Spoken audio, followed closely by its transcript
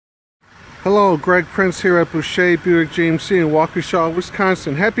Hello, Greg Prince here at Boucher Buick GMC in Waukesha,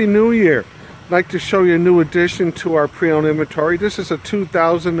 Wisconsin. Happy New Year! I'd like to show you a new addition to our pre-owned inventory. This is a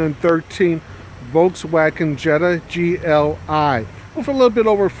 2013 Volkswagen Jetta GLI with a little bit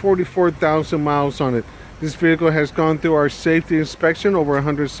over 44,000 miles on it. This vehicle has gone through our safety inspection, over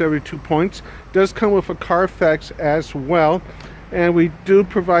 172 points. Does come with a Carfax as well. And we do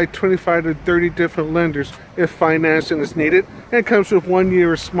provide 25 to 30 different lenders if financing is needed. And it comes with 1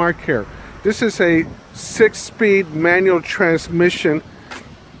 year of Smart Care. This is a 6-speed manual transmission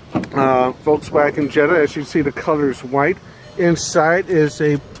Volkswagen Jetta. As you see, the color is white. Inside is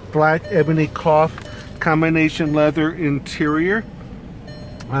a black ebony cloth combination leather interior.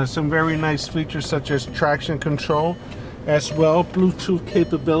 Some very nice features such as traction control, as well Bluetooth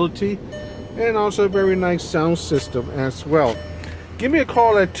capability, and also a very nice sound system as well. Give me a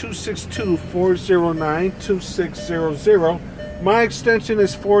call at 262-409-2600. My extension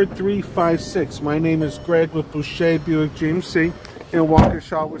is 4356. My name is Greg with Boucher Buick GMC in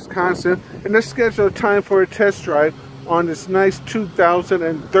Waukesha, Wisconsin. And let's schedule a time for a test drive on this nice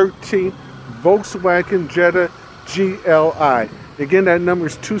 2013 Volkswagen Jetta GLI. Again, that number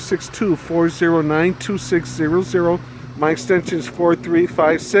is 262-409-2600. My extension is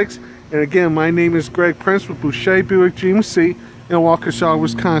 4356. And again, my name is Greg Prince with Boucher Buick GMC in Waukesha,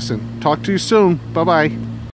 Wisconsin. Talk to you soon. Bye-bye.